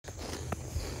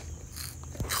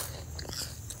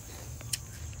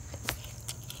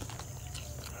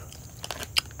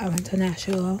I went to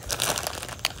Nashville.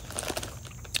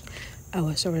 I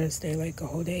wish I would have stayed like a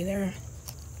whole day there.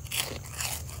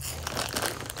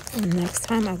 And next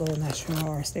time I go to Nashville,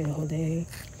 or stay the whole day.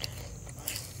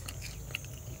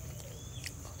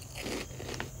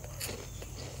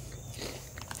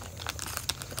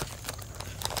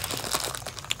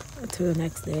 To the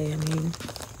next day, I mean.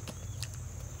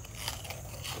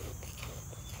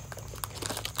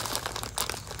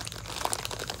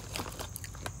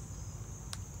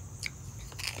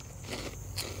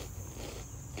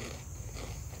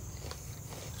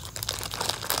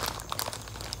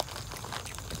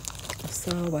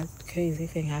 So what crazy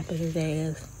thing happened today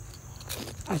is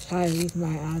I tried to use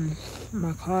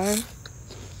my card,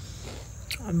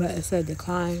 but it said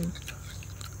decline,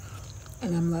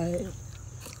 and I'm like,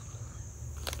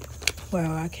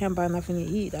 well, I can't buy nothing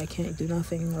to eat. I can't do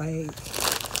nothing. Like,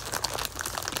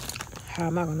 how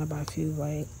am I gonna buy food?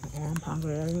 Like, oh, I'm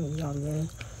hungry. I didn't eat all this.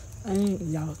 I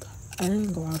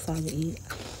didn't go outside to eat.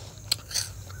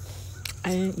 I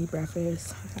didn't eat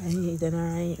breakfast. I didn't eat dinner.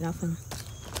 I didn't eat nothing.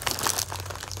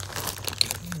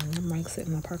 And I'm like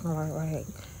sitting in the parking lot, like,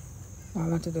 well, I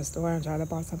went to the store and tried to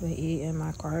buy something to eat, and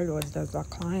my card was just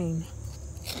decline.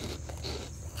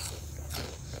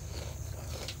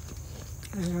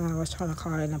 And I was trying to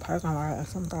call in the parking lot, and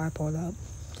some guy pulled up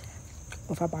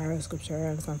with a Bible scripture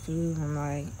and some food. I'm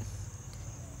like,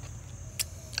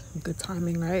 good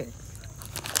timing, right?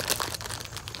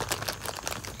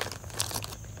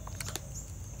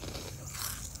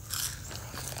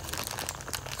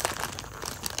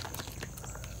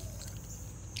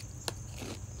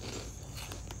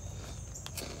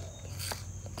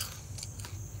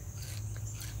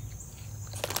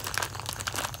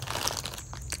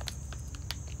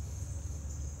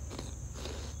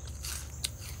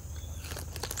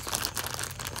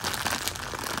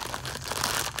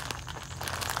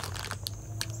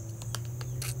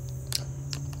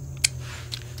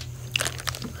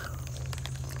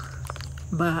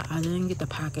 But I didn't get the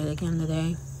packet again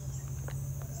today.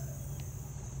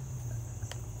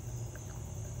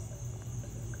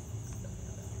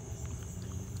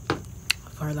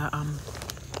 For the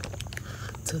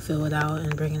to fill it out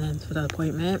and bring it in for the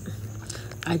appointment.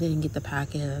 I didn't get the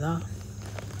packet at all.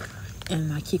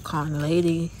 And I keep calling the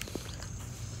lady,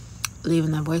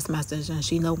 leaving a voice message, and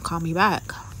she don't call me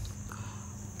back.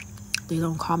 They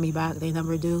don't call me back. They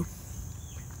never do.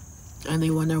 And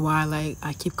they wonder why, like,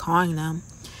 I keep calling them.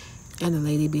 And the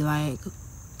lady be like,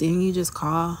 didn't you just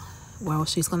call? Well,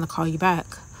 she's going to call you back.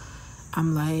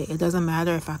 I'm like, it doesn't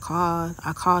matter if I called.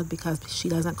 I called because she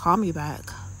doesn't call me back.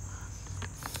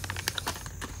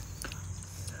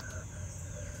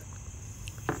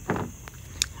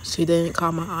 She didn't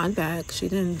call my aunt back. She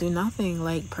didn't do nothing,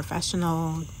 like,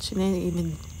 professional. She didn't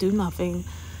even do nothing.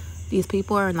 These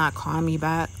people are not calling me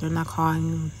back. They're not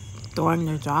doing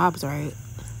their jobs right.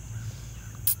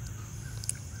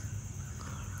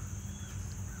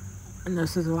 And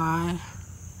this is why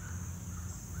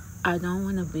I don't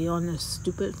want to be on this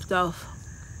stupid stuff.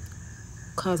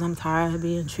 Because I'm tired of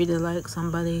being treated like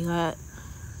somebody that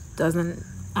doesn't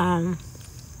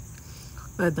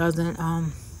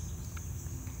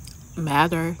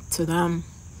matter to them.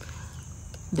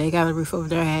 They got a roof over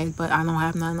their head, but I don't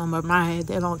have nothing over my head.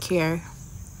 They don't care.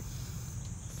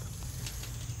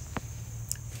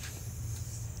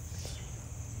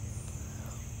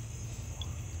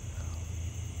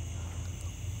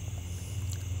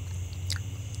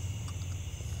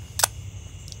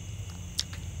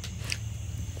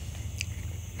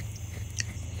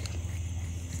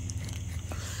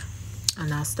 And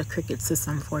that's the cricket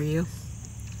system for you.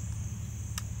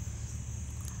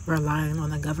 Relying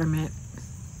on the government.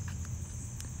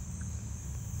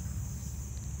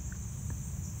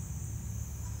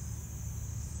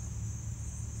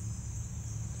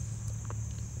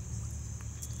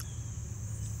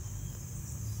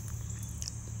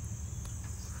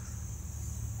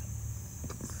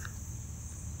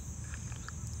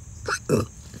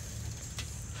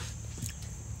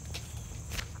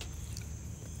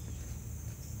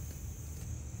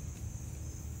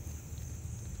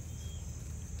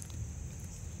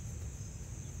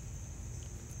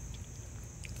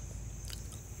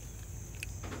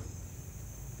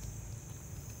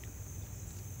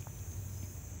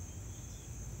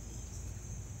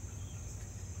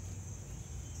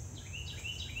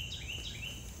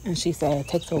 And she said it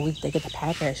takes a week to get the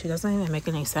packet. She doesn't even make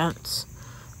any sense.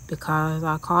 Because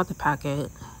I called the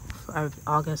packet for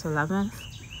August 11th.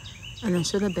 And it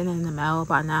should have been in the mail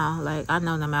by now. Like, I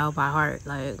know the mail by heart.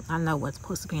 Like, I know what's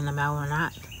supposed to be in the mail or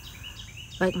not.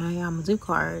 Like, my zoo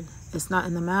card. It's not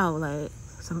in the mail. Like,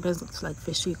 some business, like,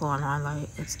 fishy going on. Like,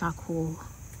 it's not cool.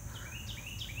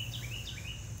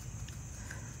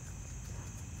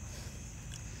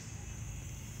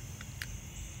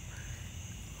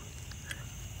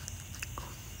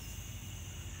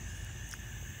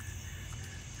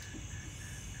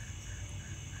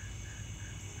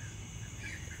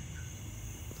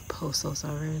 postal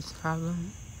service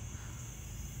problem.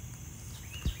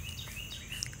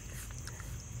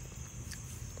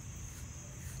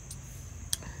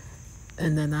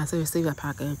 And then as I received a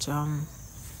package, I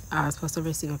was supposed to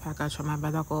receive a package from my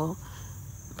medical,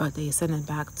 but they sent it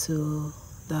back to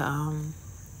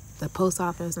the post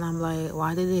office, and I'm like,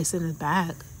 why did they send it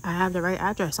back? I have the right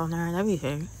address on there and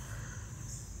everything.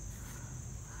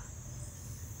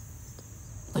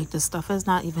 Like, this stuff is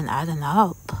not even adding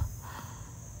up.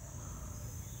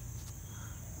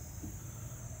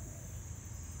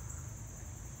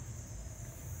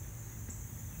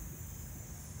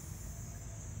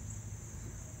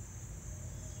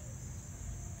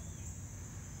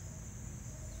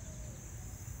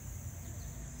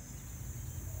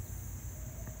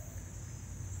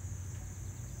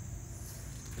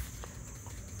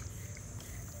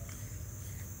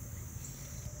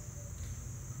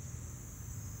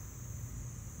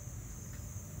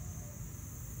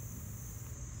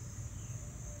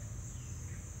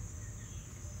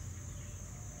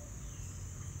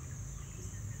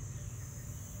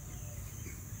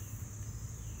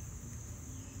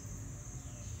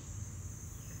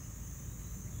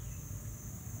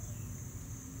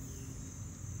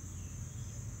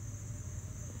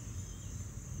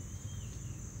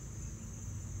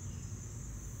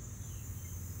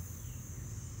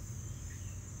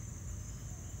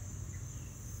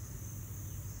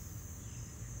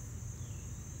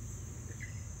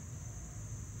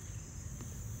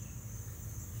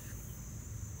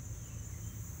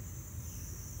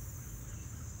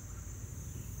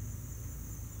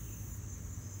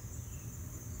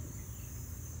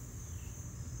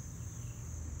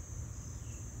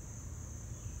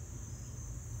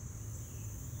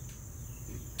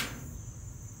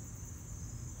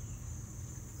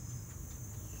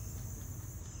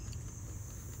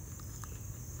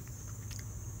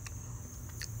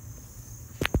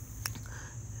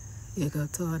 You go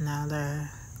to another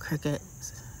cricket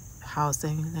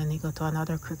housing, then you go to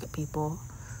another cricket people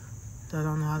that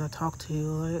don't know how to talk to you.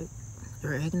 Like,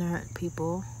 you're ignorant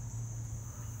people.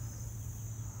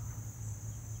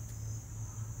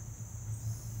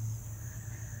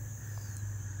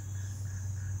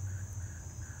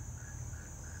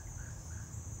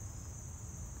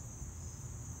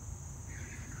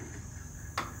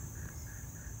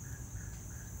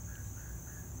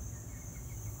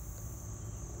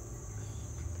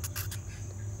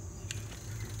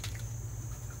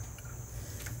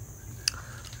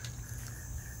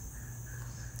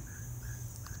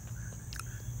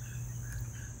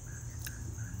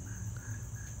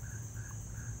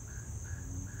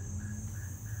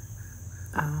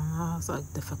 I don't know, it's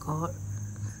like difficult.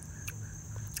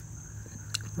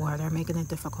 Why they're making it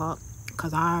difficult?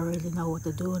 Because I already know what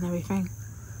to do and everything.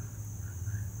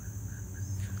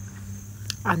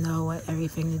 I know what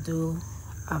everything to do,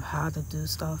 of how to do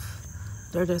stuff.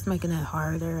 They're just making it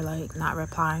harder, like not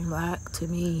replying back to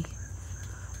me.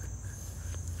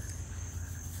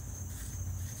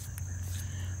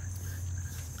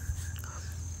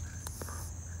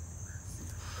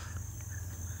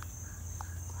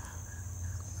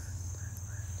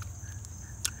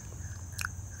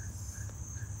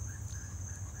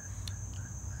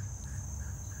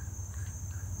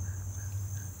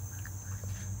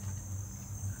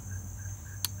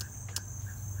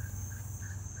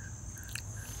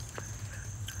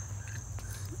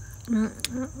 I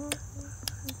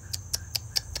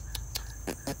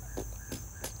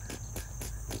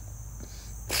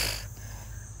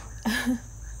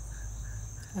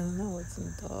don't know what's in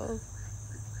the dog.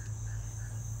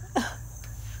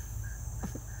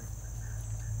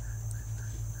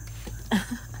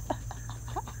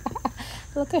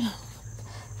 Look at him.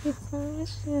 He's so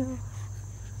chill.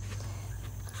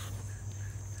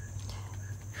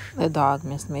 The dog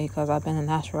missed me because I've been in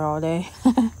Nashville all day.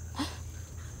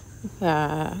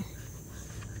 Yeah.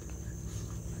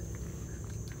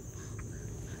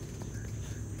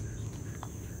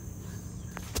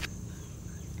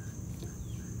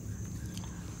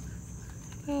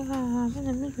 Yeah, I've been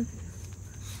in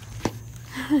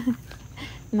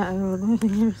not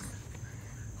even years.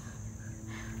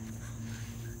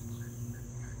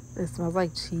 It smells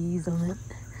like cheese on it.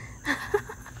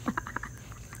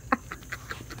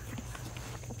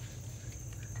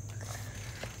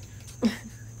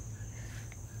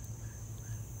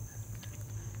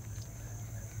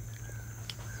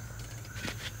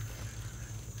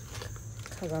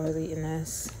 Because I was eating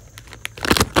this.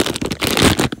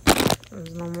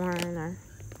 There's no more in there.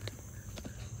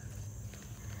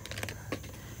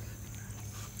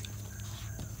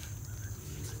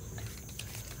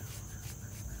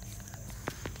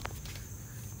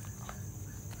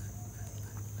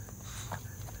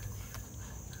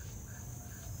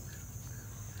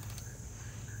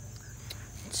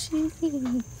 What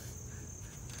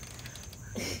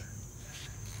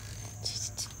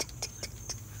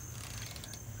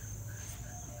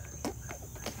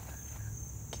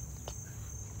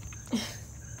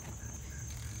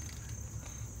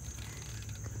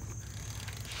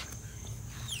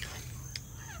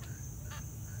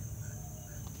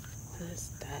is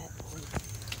that?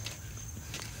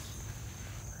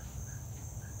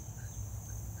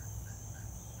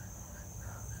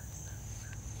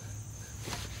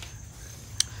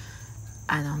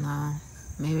 I don't know.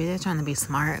 Maybe they're trying to be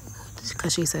smart.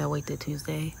 Because she said wait till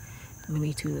Tuesday.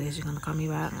 Maybe Tuesday she's going to call me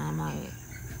back. And I'm like,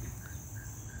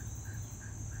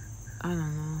 I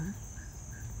don't know.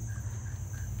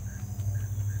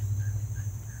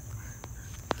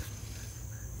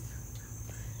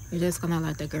 You're just going to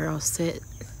let the girl sit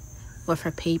with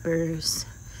her papers,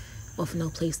 with no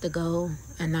place to go,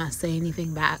 and not say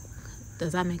anything back.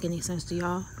 Does that make any sense to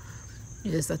y'all?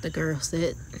 You just let the girl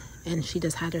sit, and she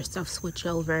just had her stuff switch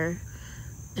over,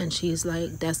 and she's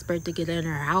like desperate to get in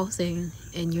her housing,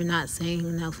 and you're not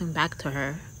saying nothing back to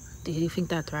her. Do you think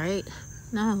that's right?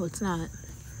 No, it's not.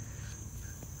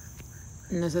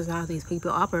 And this is how these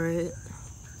people operate.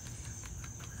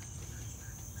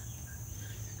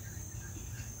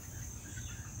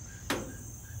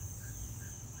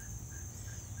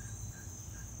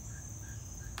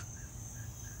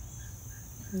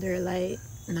 They're like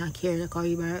not care to call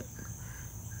you back.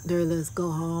 They're let's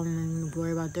go home and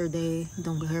worry about their day.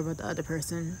 Don't care about the other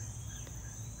person.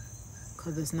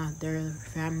 Because it's not their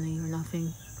family or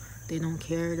nothing. They don't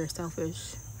care. They're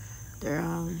selfish. They're,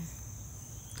 I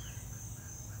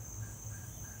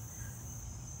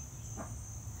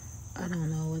don't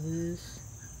know what it is.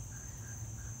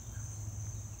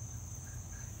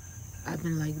 I've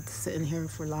been like sitting here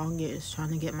for longest trying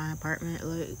to get my apartment,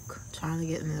 like trying to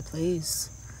get in the place.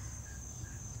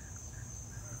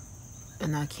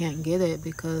 And I can't get it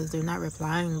because they're not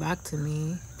replying back to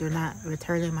me. They're not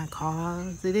returning my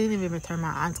calls. They didn't even return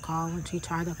my aunt's call when she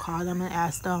tried to call them and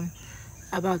ask them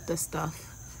about this stuff.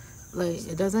 Like,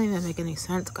 it doesn't even make any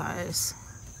sense, guys.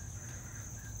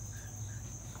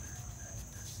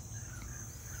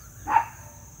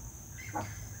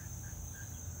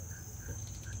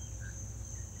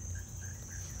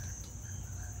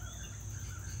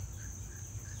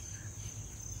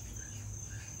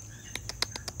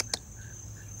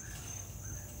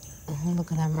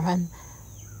 Look at them run.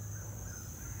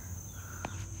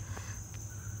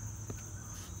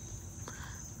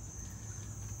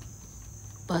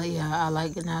 But yeah, I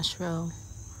like Nashville.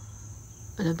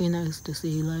 It'd be nice to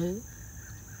see like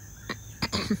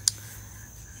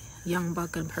young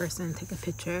buck in person, take a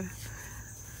picture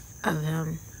of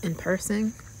him in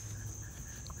person.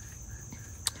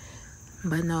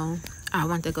 But no, I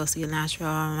want to go see Nashville,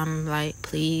 and I'm like,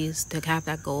 please, to have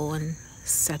that goal and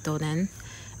settled in.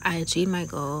 I achieved my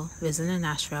goal, visiting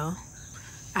Nashville.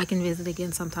 I can visit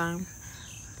again sometime.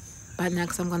 But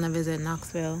next I'm going to visit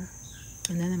Knoxville.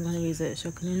 And then I'm going to visit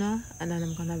Shokununa. And then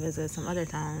I'm going to visit some other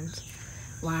towns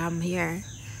while I'm here.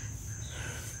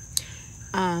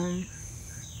 And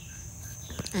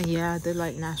yeah, I did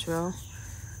like Nashville.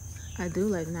 I do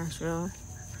like Nashville.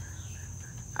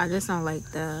 I just don't like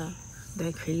that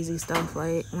crazy stuff.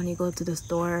 Like when you go to the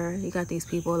store, you got these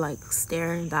people like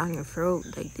staring down your throat.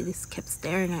 Like they just kept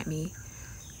staring at me,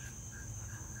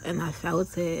 and I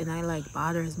felt it, and it like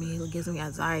bothers me. It gives me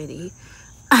anxiety.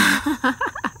 I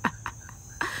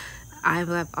have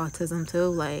autism too.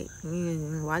 Like,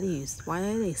 why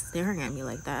are they staring at me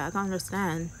like that? I don't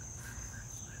understand.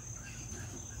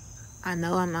 I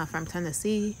know I'm not from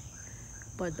Tennessee,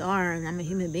 but darn, I'm a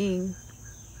human being.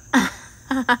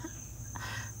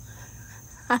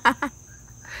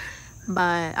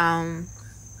 But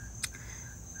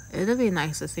it'd be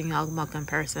nice to see Young Buck in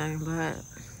person, but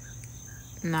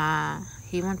nah,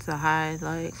 he wants to hide.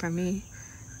 Like, for me,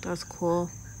 that's cool.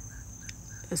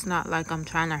 It's not like I'm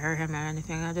trying to hurt him or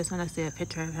anything. I just want to see a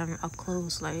picture of him up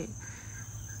close. Like,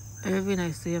 it'd be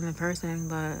nice to see him in person,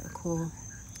 but cool.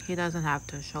 He doesn't have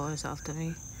to show himself to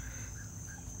me.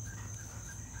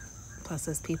 Plus,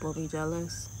 his people be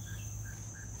jealous.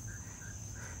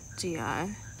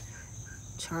 G.I.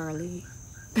 Charlie.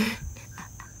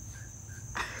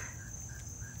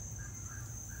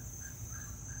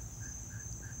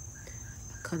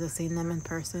 Could have seen them in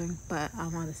person, but I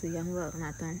want to see Young Buck,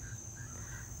 nothing.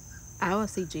 I will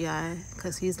see G.I.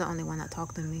 because he's the only one that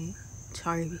talked to me.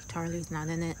 Charlie's not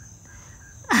in it.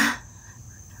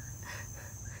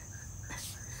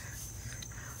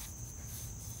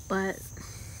 But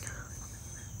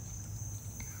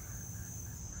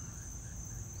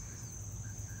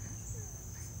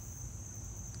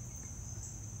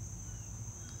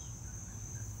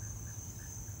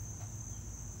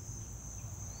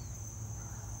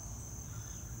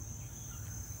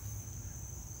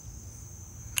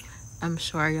I'm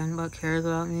sure Young Buck cares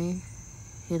about me.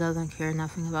 He doesn't care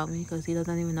nothing about me because he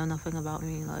doesn't even know nothing about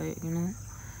me. Like, you know,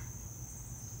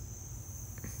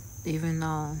 even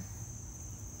though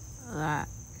that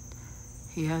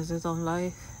he has his own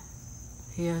life,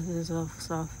 he has his own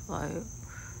stuff. Like,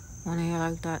 when they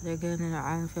like that, they're getting in their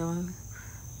own feeling,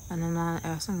 and I'm not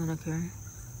asking them to care.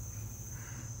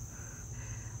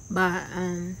 But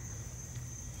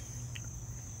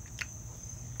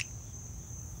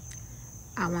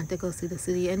I want to go see the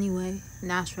city anyway,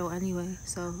 Nashville anyway,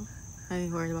 so I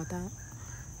ain't worried about that.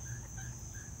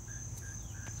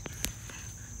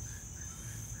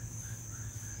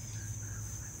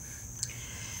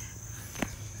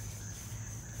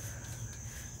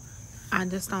 I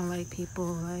just don't like people,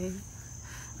 like,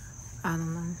 I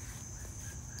don't know.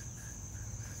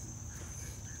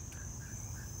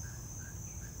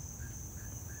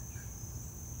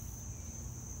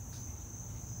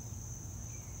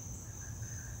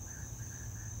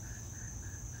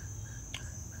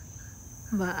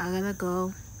 But I gotta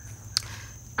go.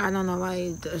 I don't know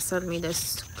why they sent me this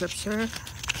scripture,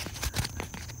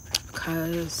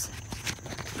 because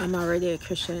I'm already a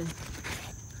Christian.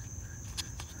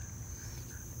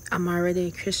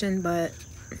 But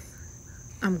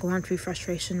I'm going through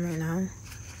frustration right now.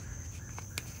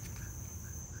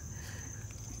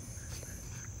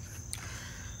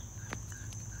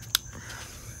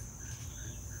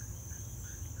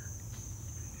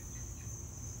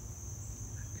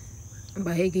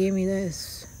 But he gave me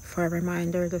this for a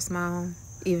reminder to smile,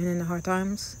 even in the hard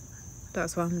times.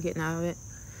 That's what I'm getting out of it.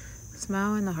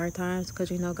 Smile in the hard times, because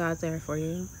you know God's there for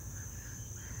you.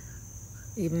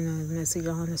 Even though you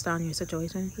don't understand your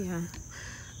situation. Yeah.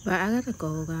 But I gotta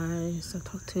go, guys. I'll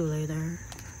talk to you later.